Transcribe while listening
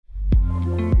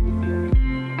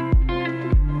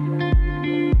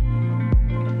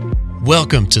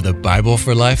Welcome to the Bible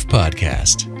for Life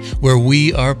podcast, where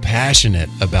we are passionate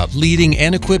about leading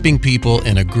and equipping people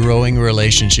in a growing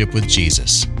relationship with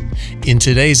Jesus. In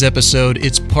today's episode,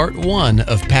 it's part one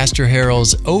of Pastor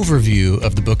Harold's overview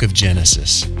of the book of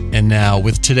Genesis. And now,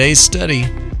 with today's study,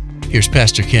 here's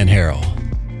Pastor Ken Harrell.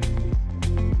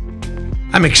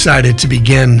 I'm excited to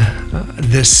begin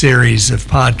this series of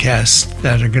podcasts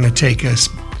that are going to take us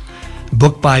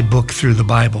book by book through the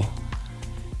Bible.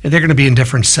 And they're going to be in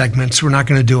different segments. We're not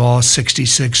going to do all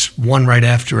 66, one right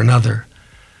after another.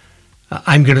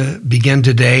 I'm going to begin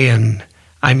today, and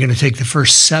I'm going to take the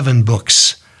first 7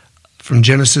 books from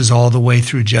Genesis all the way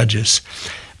through Judges.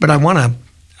 But I want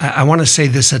to say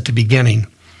this at the beginning.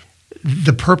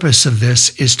 The purpose of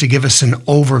this is to give us an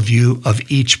overview of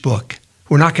each book.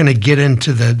 We're not going to get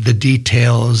into the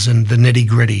details and the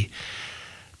nitty-gritty,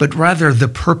 but rather the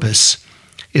purpose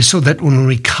is so that when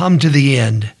we come to the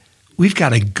end, we've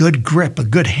got a good grip, a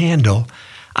good handle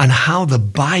on how the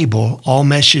Bible all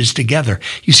meshes together.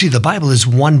 You see, the Bible is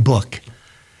one book,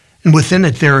 and within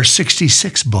it there are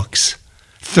 66 books,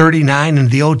 39 in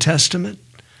the Old Testament,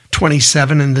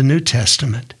 27 in the New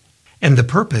Testament. And the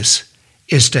purpose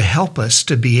is to help us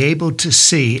to be able to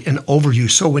see an overview.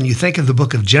 So when you think of the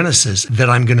book of Genesis that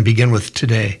I'm going to begin with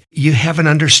today, you have an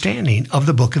understanding of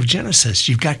the book of Genesis.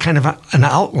 You've got kind of an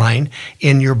outline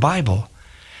in your Bible.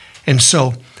 And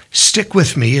so stick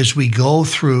with me as we go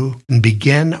through and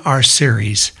begin our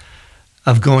series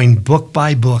of going book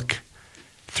by book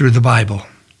through the Bible.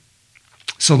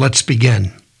 So let's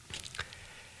begin.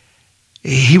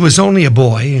 He was only a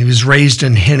boy. He was raised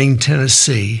in Henning,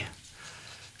 Tennessee.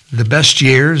 The best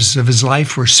years of his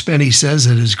life were spent, he says,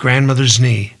 at his grandmother's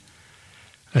knee.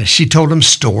 She told him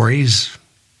stories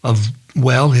of,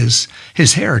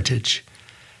 his heritage.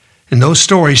 And those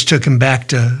stories took him back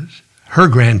to her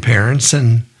grandparents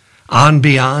and on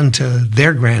beyond to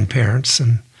their grandparents,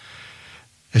 and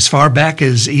as far back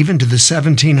as even to the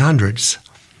 1700s.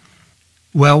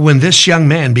 Well, when this young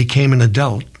man became an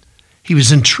adult, he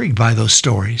was intrigued by those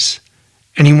stories,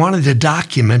 and he wanted to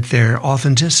document their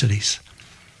authenticities.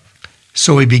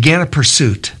 So he began a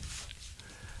pursuit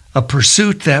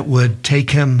that would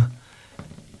take him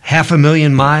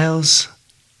 500,000 miles,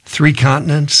 3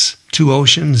 continents, 2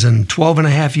 oceans, and 12 and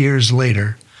a half years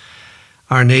later,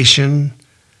 our nation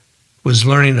was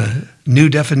learning a new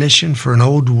definition for an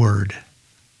old word: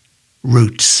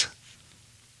 roots.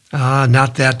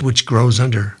 Not that which grows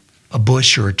under a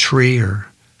bush or a tree or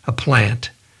a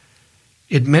plant.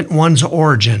 It meant one's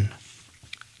origin,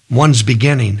 one's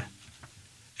beginning.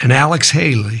 And Alex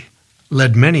Haley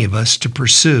led many of us to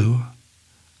pursue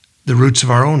the roots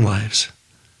of our own lives.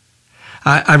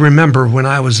 I remember when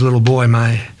I was a little boy,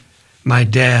 my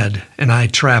dad and I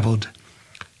traveled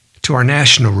to our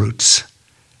national roots.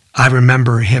 I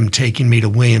remember him taking me to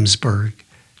Williamsburg,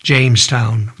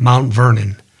 Jamestown, Mount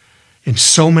Vernon, and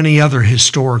so many other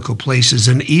historical places.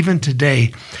 And even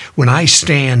today, when I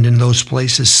stand in those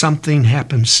places, something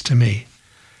happens to me.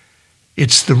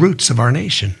 It's the roots of our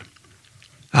nation.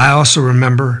 I also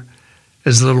remember,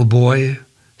 as a little boy,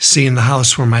 seeing the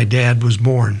house where my dad was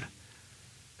born,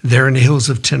 there in the hills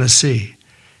of Tennessee.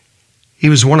 He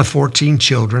was one of 14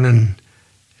 children,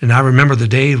 and I remember the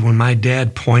day when my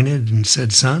dad pointed and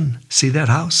said, "Son, see that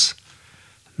house?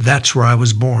 That's where I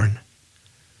was born."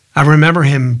 I remember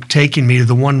him taking me to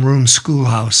the one-room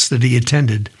schoolhouse that he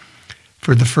attended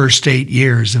for the first 8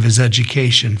 years of his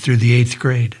education through the 8th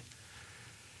grade.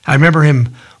 I remember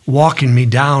him walking me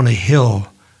down a hill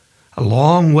a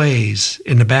long ways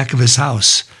in the back of his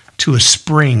house to a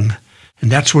spring,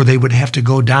 and that's where they would have to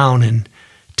go down and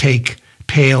take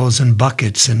pails and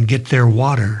buckets and get their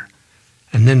water,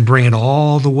 and then bring it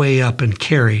all the way up and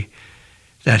carry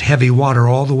that heavy water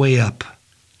all the way up.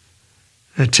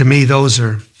 To me, that's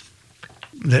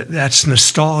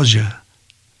nostalgia,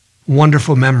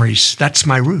 wonderful memories. That's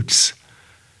my roots.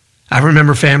 I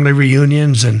remember family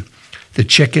reunions and the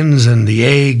chickens and the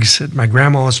eggs at my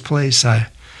grandma's place. I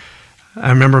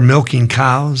remember milking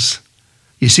cows.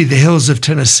 You see, the hills of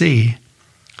Tennessee,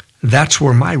 that's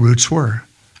where my roots were.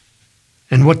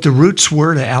 And what the roots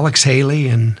were to Alex Haley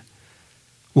and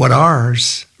what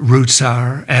ours roots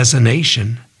are as a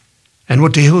nation, and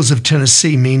what the hills of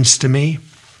Tennessee means to me,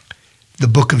 the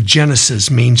book of Genesis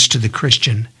means to the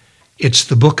Christian. It's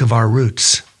the book of our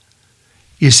roots.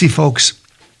 You see, folks,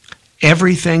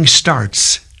 everything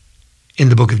starts in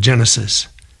the book of Genesis.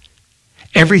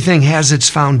 Everything has its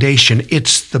foundation.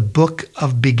 It's the book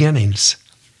of beginnings.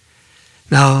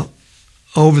 Now,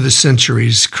 over the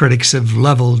centuries, critics have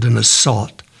leveled an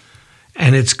assault,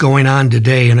 and it's going on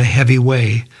today in a heavy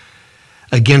way,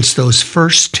 against those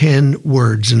first 10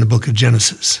 words in the book of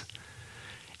Genesis.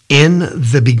 In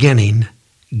the beginning,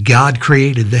 God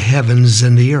created the heavens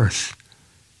and the earth.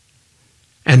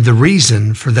 And the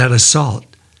reason for that assault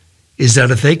is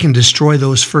that if they can destroy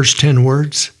those first 10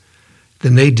 words,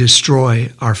 then they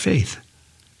destroy our faith.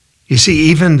 You see,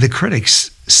 even the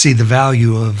critics see the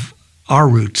value of our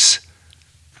roots.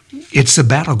 It's the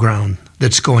battleground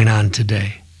that's going on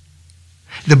today.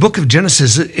 The book of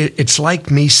Genesis, it's like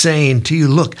me saying to you,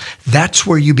 look, that's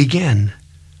where you begin.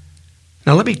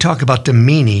 Now let me talk about the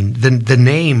meaning, the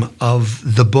name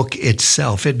of the book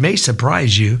itself. It may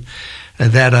surprise you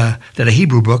that a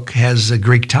Hebrew book has a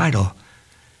Greek title,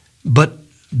 but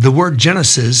the word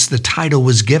Genesis, the title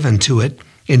was given to it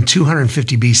in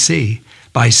 250 BC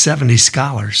by 70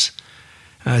 scholars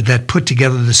that put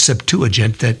together the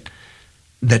Septuagint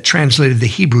that translated the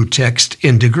Hebrew text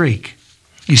into Greek.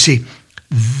 You see,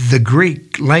 the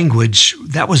Greek language,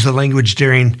 that was the language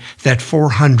during that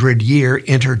 400-year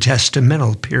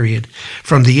intertestamental period,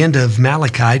 from the end of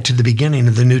Malachi to the beginning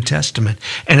of the New Testament.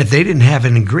 And if they didn't have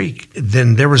it in Greek,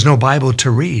 then there was no Bible to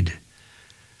read.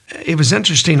 It was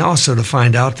interesting also to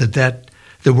find out that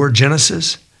the word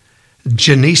Genesis,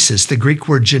 the Greek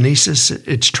word Genesis,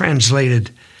 it's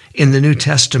translated in the New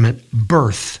Testament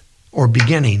birth or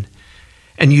beginning.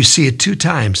 And you see it 2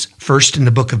 times. First in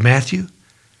the book of Matthew,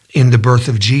 in the birth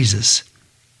of Jesus.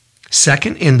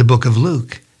 Second, in the book of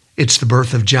Luke, it's the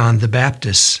birth of John the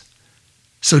Baptist.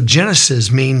 So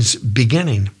Genesis means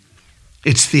beginning.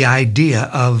 It's the idea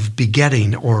of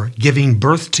begetting or giving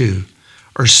birth to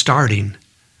or starting.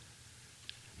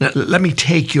 Now, let me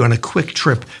take you on a quick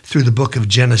trip through the book of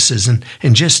Genesis and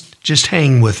just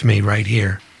hang with me right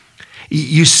here.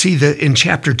 You see in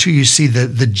chapter 2, you see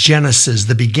the Genesis,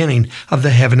 the beginning of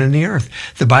the heaven and the earth.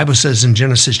 The Bible says in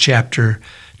Genesis chapter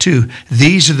 2,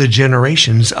 these are the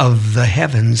generations of the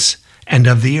heavens and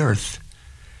of the earth.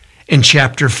 In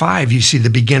chapter 5, you see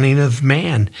the beginning of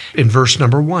man in verse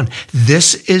number 1.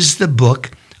 This is the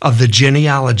book of the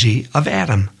genealogy of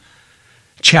Adam.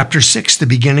 Chapter 6, the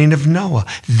beginning of Noah.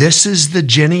 This is the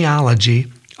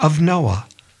genealogy of Noah.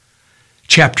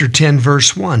 Chapter 10,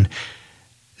 verse 1.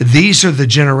 These are the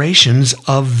generations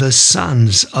of the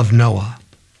sons of Noah.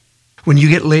 When you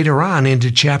get later on into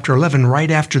chapter 11,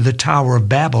 right after the Tower of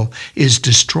Babel is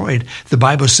destroyed, the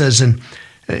Bible says in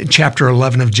chapter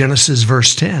 11 of Genesis,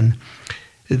 verse 10,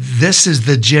 this is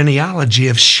the genealogy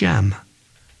of Shem.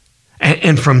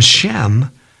 And from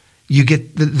Shem, you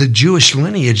get the Jewish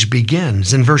lineage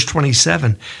begins. In verse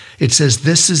 27, it says,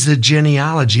 this is the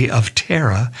genealogy of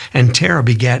Terah, and Terah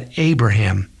begat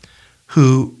Abraham,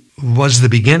 who was the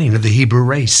beginning of the Hebrew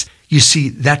race. You see,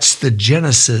 that's the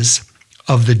Genesis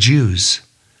of the Jews.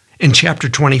 In chapter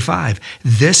 25,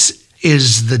 this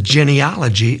is the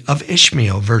genealogy of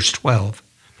Ishmael, verse 12.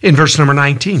 In verse number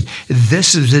 19,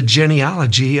 this is the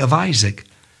genealogy of Isaac.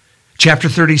 Chapter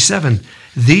 37,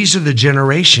 these are the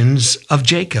generations of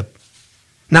Jacob.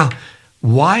 Now,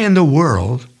 why in the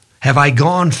world have I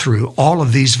gone through all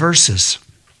of these verses?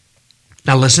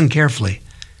 Now listen carefully,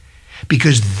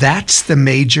 because that's the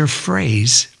major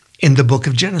phrase in the book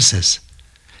of Genesis.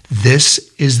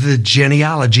 This is the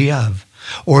genealogy of,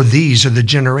 or these are the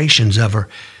generations of, or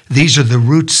these are the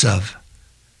roots of.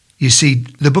 You see,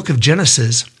 the book of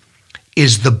Genesis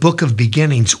is the book of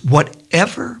beginnings.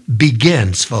 Whatever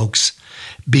begins, folks,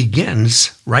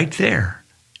 begins right there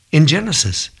in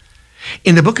Genesis.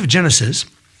 In the book of Genesis,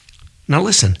 now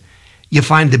listen, you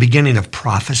find the beginning of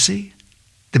prophecy,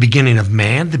 the beginning of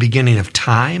man, the beginning of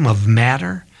time, of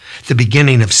matter, the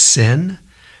beginning of sin,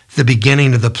 the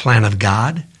beginning of the plan of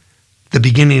God, the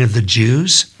beginning of the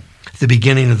Jews, the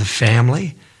beginning of the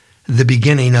family, the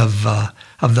beginning of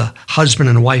the husband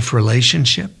and wife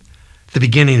relationship, the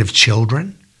beginning of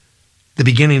children, the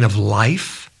beginning of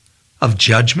life, of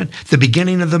judgment, the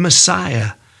beginning of the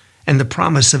Messiah, and the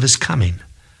promise of his coming.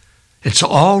 It's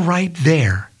all right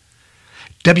there.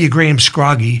 W. Graham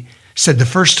Scroggie said the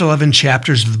first 11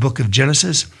 chapters of the book of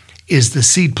Genesis is the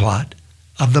seed plot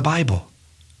of the Bible.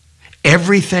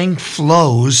 Everything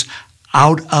flows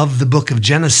out of the book of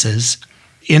Genesis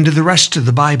into the rest of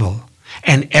the Bible.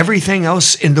 And everything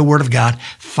else in the Word of God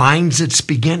finds its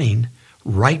beginning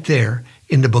right there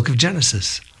in the book of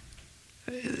Genesis.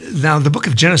 Now, the book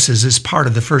of Genesis is part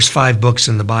of the first 5 books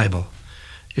in the Bible.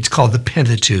 It's called the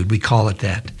Pentateuch. We call it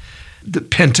that. The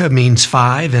Penta means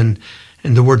 5, and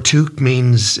the word Tuch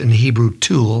means in Hebrew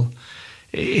tool.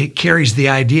 It carries the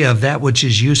idea of that which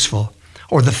is useful,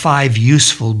 or the 5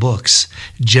 useful books: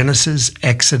 Genesis,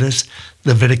 Exodus,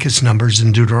 Leviticus, Numbers,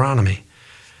 and Deuteronomy.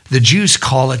 The Jews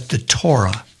call it the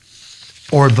Torah,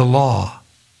 or the law.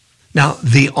 Now,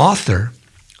 the author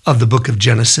of the book of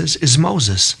Genesis is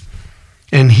Moses.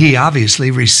 And he obviously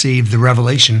received the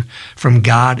revelation from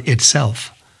God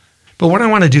itself. But what I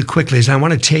want to do quickly is I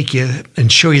want to take you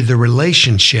and show you the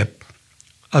relationship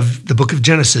of the book of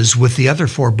Genesis with the other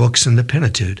 4 books in the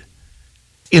Pentateuch.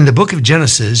 In the book of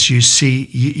Genesis,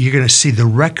 you're going to see the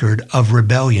record of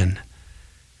rebellion.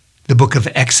 The book of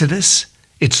Exodus,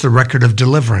 it's the record of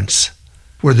deliverance,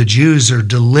 where the Jews are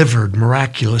delivered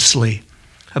miraculously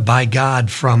by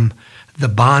God from the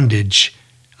bondage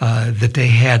that they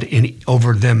had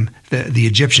over them, the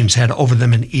Egyptians had over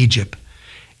them in Egypt.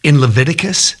 In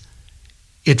Leviticus,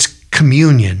 it's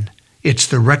communion. It's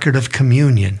the record of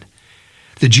communion.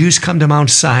 The Jews come to Mount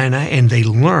Sinai and they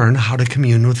learn how to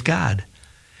commune with God.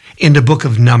 In the book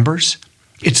of Numbers,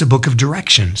 it's a book of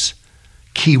directions.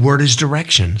 Key word is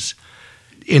directions.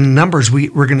 In Numbers, we're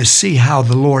going to see how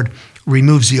the Lord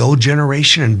removes the old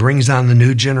generation and brings on the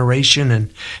new generation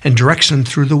and directs them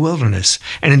through the wilderness.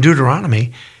 And in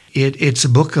Deuteronomy, it's a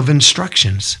book of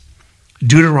instructions.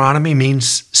 Deuteronomy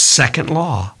means second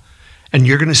law. And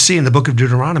you're going to see in the book of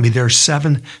Deuteronomy, there are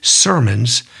 7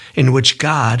 sermons in which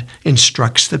God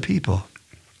instructs the people.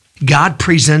 God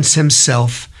presents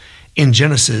himself in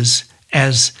Genesis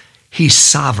as he's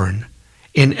sovereign.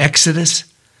 In Exodus,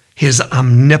 his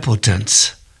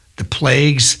omnipotence, the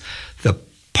plagues, the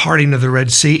parting of the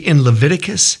Red Sea. In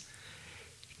Leviticus,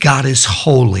 God is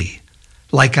holy.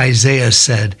 Like Isaiah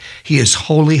said, he is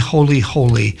holy, holy,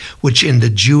 holy, which in the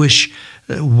Jewish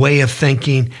way of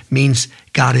thinking means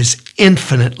God is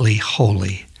infinitely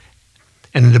holy.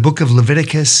 And in the book of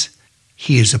Leviticus,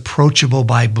 he is approachable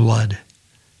by blood,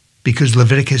 because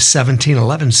Leviticus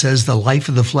 17:11 says the life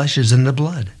of the flesh is in the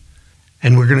blood.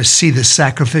 And we're going to see the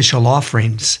sacrificial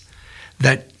offerings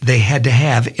that they had to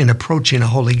have in approaching a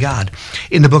holy God.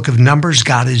 In the book of Numbers,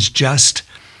 God is just.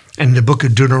 And in the book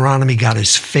of Deuteronomy, God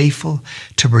is faithful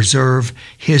to preserve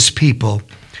his people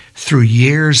through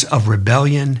years of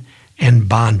rebellion and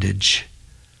bondage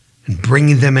and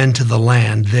bringing them into the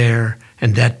land there.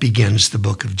 And that begins the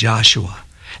book of Joshua.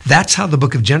 That's how the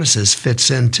book of Genesis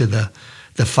fits into the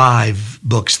 5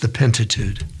 books, the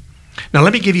Pentateuch. Now,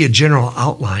 let me give you a general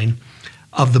outline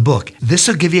of the book. This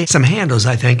will give you some handles,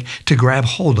 I think, to grab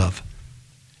hold of.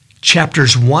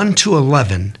 Chapters 1 to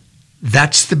 11,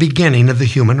 that's the beginning of the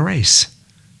human race.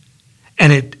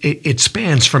 And it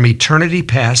spans from eternity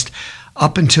past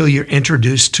up until you're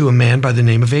introduced to a man by the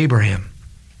name of Abraham.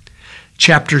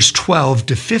 Chapters 12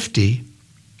 to 50,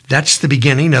 that's the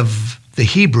beginning of the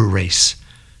Hebrew race,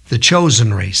 the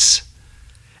chosen race.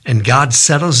 And God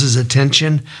settles his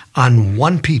attention on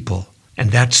one people,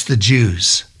 and that's the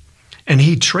Jews. And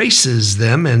he traces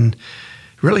them in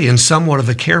somewhat of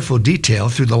a careful detail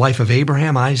through the life of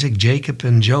Abraham, Isaac, Jacob,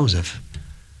 and Joseph.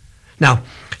 Now,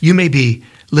 you may be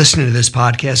listening to this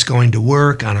podcast going to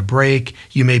work, on a break.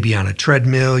 You may be on a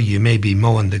treadmill. You may be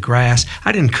mowing the grass.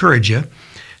 I'd encourage you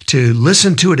to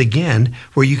listen to it again,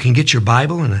 where you can get your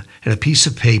Bible and a piece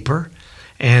of paper.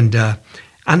 And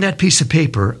on that piece of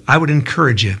paper, I would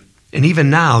encourage you, and even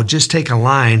now, just take a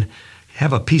line,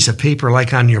 have a piece of paper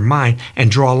like on your mind, and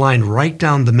draw a line right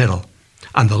down the middle.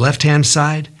 On the left-hand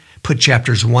side, put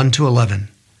chapters 1 to 11.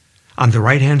 On the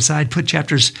right-hand side, put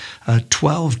chapters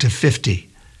 12 to 50.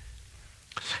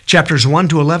 Chapters 1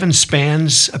 to 11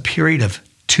 spans a period of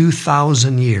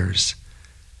 2,000 years.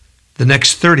 The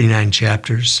next 39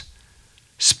 chapters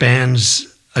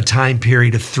spans a time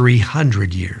period of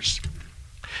 300 years.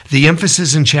 The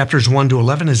emphasis in chapters 1 to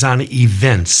 11 is on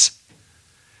events.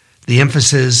 The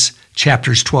emphasis,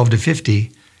 chapters 12 to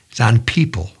 50, is on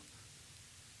people.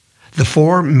 The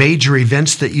 4 major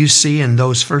events that you see in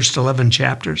those first 11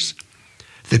 chapters,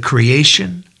 the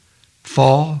creation,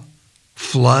 fall,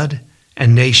 flood,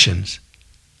 and nations.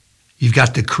 You've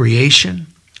got the creation,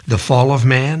 the fall of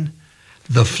man,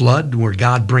 the flood where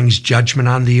God brings judgment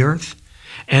on the earth,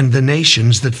 and the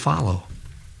nations that follow.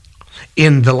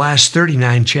 In the last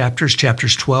 39 chapters,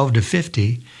 chapters 12 to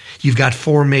 50, you've got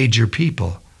 4 major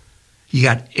people. You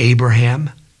got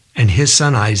Abraham and his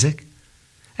son Isaac,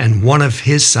 and one of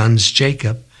his sons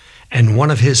Jacob, and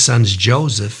one of his sons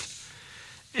Joseph.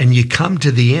 And you come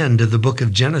to the end of the book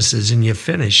of Genesis and you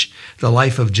finish the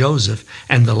life of Joseph.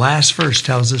 And the last verse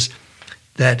tells us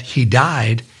that he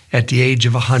died at the age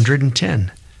of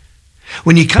 110.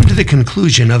 When you come to the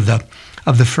conclusion of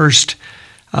the first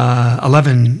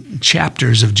 11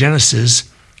 chapters of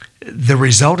Genesis, the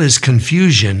result is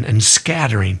confusion and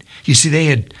scattering. You see,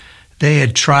 they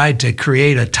had tried to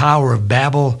create a Tower of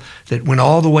Babel that went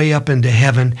all the way up into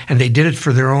heaven, and they did it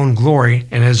for their own glory,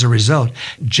 and as a result,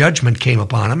 judgment came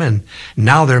upon them, and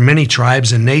now there are many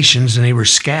tribes and nations, and they were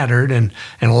scattered, and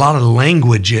a lot of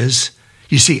languages.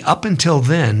 You see, up until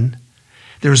then,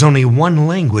 there was only one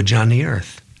language on the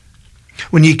earth,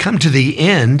 When you come to the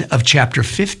end of chapter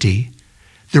 50,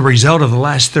 the result of the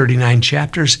last 39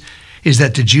 chapters is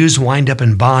that the Jews wind up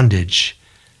in bondage.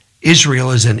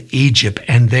 Israel is in Egypt,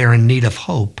 and they're in need of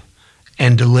hope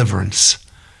and deliverance.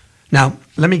 Now,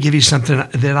 let me give you something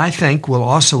that I think will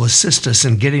also assist us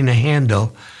in getting a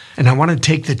handle. And I want to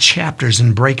take the chapters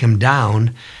and break them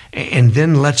down, and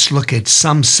then let's look at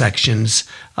some sections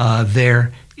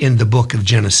there in the book of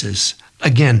Genesis.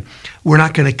 Again, we're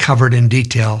not going to cover it in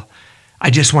detail. I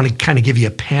just want to kind of give you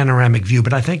a panoramic view,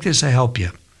 but I think this will help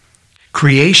you.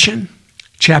 Creation,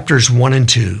 chapters 1 and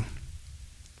 2.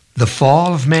 The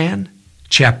fall of man,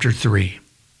 chapter 3.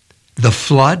 The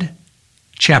flood,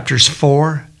 chapters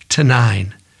 4 to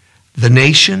 9. The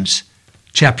nations,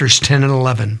 chapters 10 and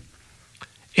 11.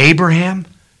 Abraham,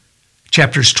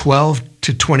 chapters 12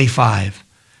 to 25.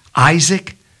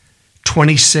 Isaac,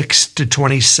 26 to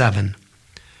 27.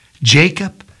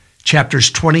 Jacob, chapters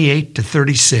 28 to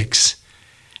 36.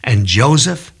 And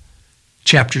Joseph,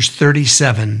 chapters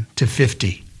 37 to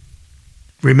 50.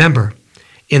 Remember,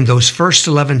 in those first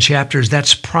 11 chapters,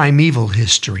 that's primeval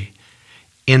history.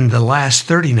 In the last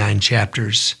 39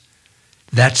 chapters,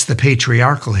 that's the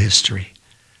patriarchal history.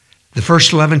 The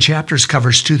first 11 chapters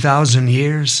covers 2,000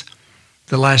 years.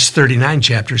 The last 39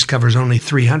 chapters covers only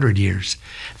 300 years.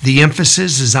 The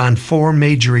emphasis is on 4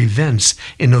 major events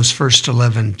in those first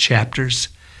 11 chapters.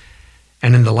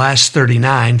 And in the last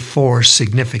 39, 4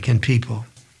 significant people.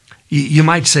 You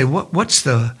might say, what's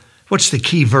the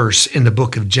key verse in the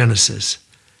book of Genesis?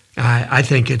 I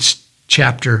think it's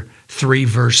chapter 3,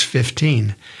 verse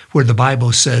 15, where the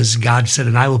Bible says, God said,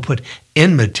 and I will put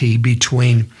enmity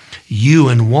between you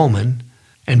and woman,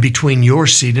 and between your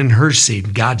seed and her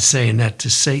seed. God saying that to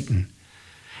Satan.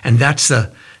 And that's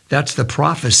the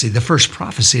prophecy, the first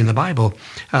prophecy in the Bible,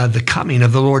 the coming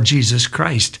of the Lord Jesus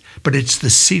Christ. But it's the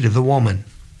seed of the woman.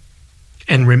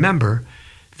 And remember,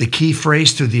 the key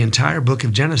phrase through the entire book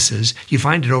of Genesis, you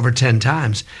find it over 10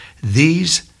 times.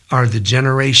 These are the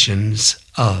generations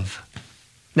of.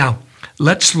 Now,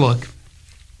 let's look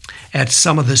at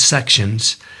some of the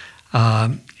sections.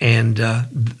 The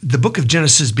book of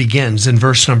Genesis begins in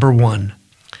verse number 1.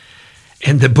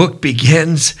 And the book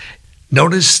begins,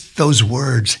 notice those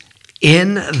words,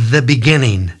 in the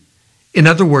beginning. In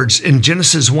other words, in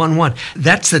Genesis 1:1,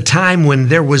 that's the time when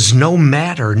there was no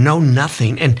matter, no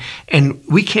nothing, and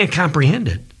we can't comprehend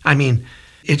it. I mean,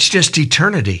 it's just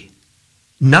eternity.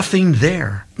 Nothing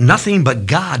there, nothing but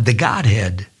God, the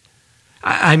Godhead.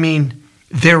 I mean,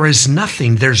 there is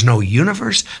nothing. There's no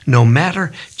universe, no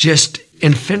matter, just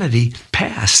infinity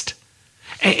past.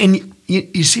 And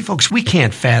you see, folks, we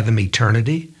can't fathom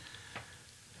eternity.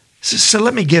 So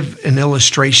let me give an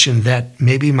illustration that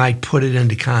maybe might put it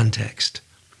into context.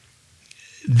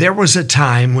 There was a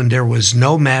time when there was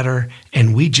no matter,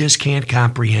 and we just can't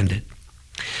comprehend it.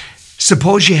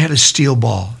 Suppose you had a steel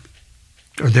ball,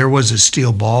 or there was a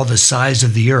steel ball the size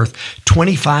of the earth,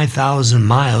 25,000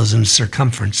 miles in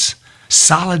circumference,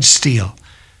 solid steel.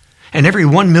 And every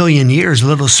 1 million years, a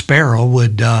little sparrow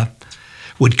would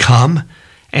come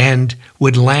and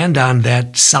would land on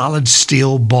that solid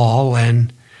steel ball,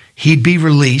 and he'd be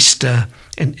released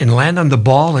and land on the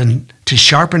ball and to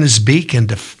sharpen his beak and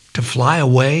to fly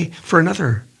away for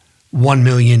another 1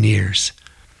 million years.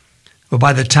 But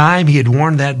by the time he had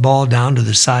worn that ball down to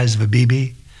the size of a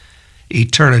BB,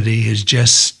 eternity has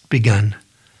just begun.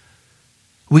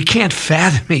 We can't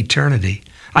fathom eternity.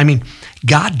 I mean,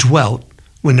 God dwelt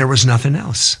when there was nothing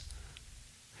else.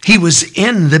 He was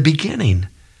in the beginning.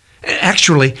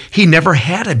 Actually, he never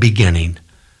had a beginning.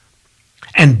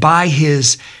 And by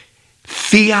his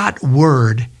fiat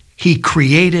word, he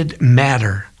created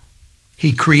matter.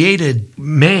 He created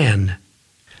man.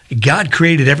 God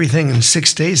created everything in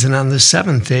 6 days, and on the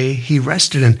seventh day, he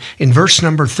rested. In verse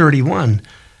number 31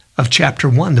 of chapter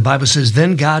 1, the Bible says,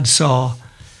 then God saw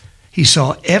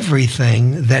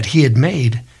everything that he had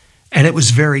made, and it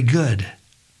was very good.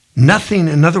 Nothing,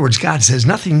 in other words, God says,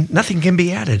 nothing can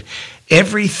be added.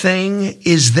 Everything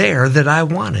is there that I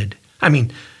wanted. I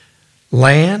mean,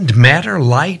 land, matter,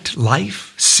 light,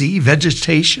 life, sea,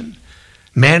 vegetation,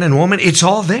 man and woman, it's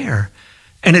all there.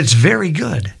 And it's very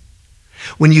good.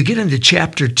 When you get into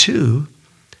chapter 2,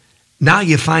 now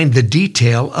you find the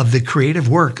detail of the creative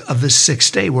work of the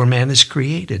sixth day where man is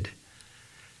created.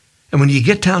 And when you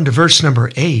get down to verse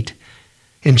number 8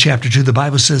 in chapter 2, the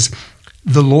Bible says,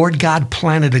 the Lord God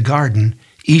planted a garden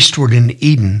eastward in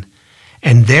Eden,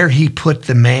 and there he put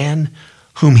the man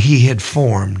whom he had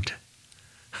formed.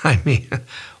 I mean,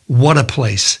 what a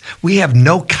place. We have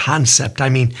no concept. I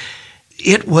mean,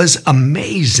 it was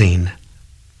amazing.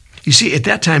 You see, at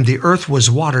that time, the earth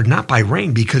was watered not by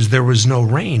rain because there was no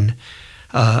rain,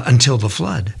 until the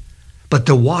flood. But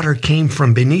the water came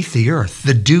from beneath the earth.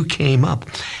 The dew came up,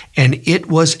 and it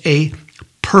was a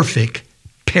perfect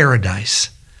paradise.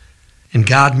 And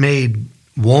God made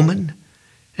woman,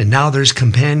 and now there's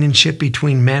companionship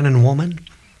between man and woman.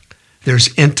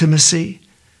 There's intimacy,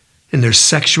 and there's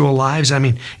sexual lives. I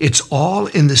mean, it's all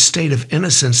in the state of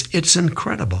innocence. It's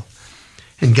incredible.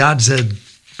 And God said,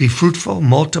 be fruitful,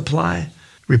 multiply,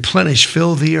 replenish,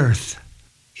 fill the earth.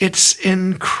 It's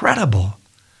incredible.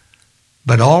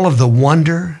 But all of the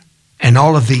wonder and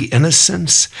all of the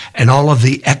innocence and all of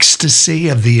the ecstasy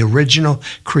of the original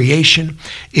creation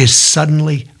is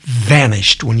suddenly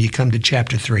vanished when you come to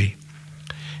chapter 3.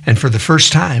 And for the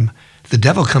first time, the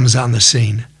devil comes on the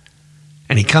scene.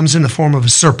 And he comes in the form of a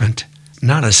serpent,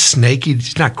 not a snake.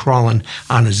 He's not crawling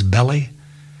on his belly,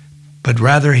 but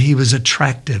rather he was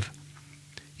attractive.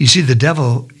 You see, the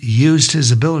devil used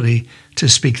his ability to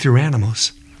speak through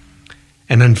animals.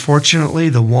 And unfortunately,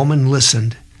 the woman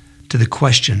listened to the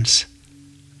questions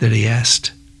that he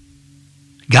asked.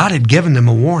 God had given them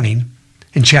a warning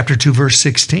in chapter 2, verse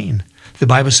 16. The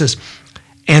Bible says,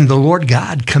 and the Lord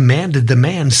God commanded the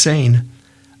man, saying,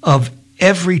 of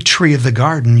every tree of the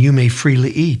garden you may freely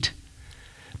eat,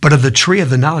 but of the tree of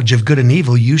the knowledge of good and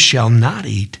evil you shall not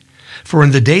eat. For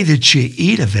in the day that you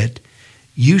eat of it,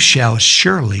 you shall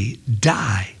surely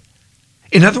die.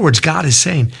 In other words, God is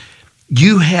saying,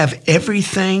 you have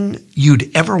everything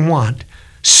you'd ever want.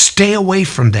 Stay away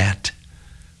from that.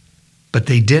 But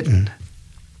they didn't.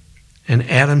 And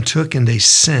Adam took and they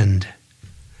sinned.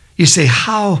 You say,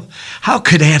 how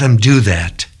could Adam do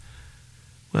that?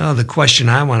 Well, the question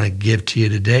I want to give to you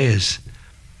today is,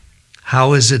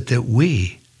 how is it that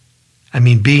we,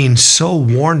 being so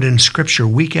warned in Scripture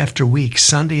week after week,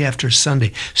 Sunday after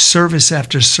Sunday, service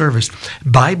after service,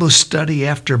 Bible study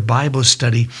after Bible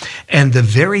study, and the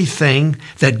very thing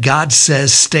that God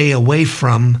says stay away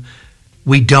from,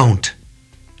 we don't,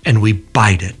 and we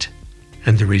bite it.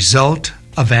 And the result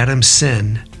of Adam's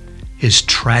sin is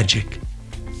tragic.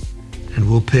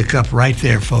 And we'll pick up right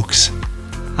there, folks,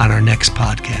 on our next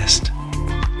podcast.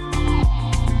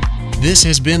 This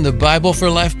has been the Bible for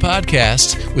Life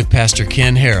podcast with Pastor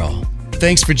Ken Harrell.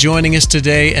 Thanks for joining us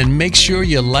today, and make sure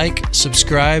you like,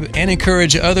 subscribe, and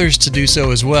encourage others to do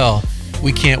so as well.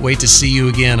 We can't wait to see you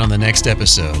again on the next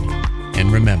episode.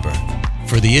 And remember,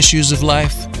 for the issues of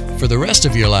life, for the rest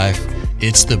of your life,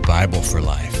 it's the Bible for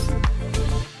Life.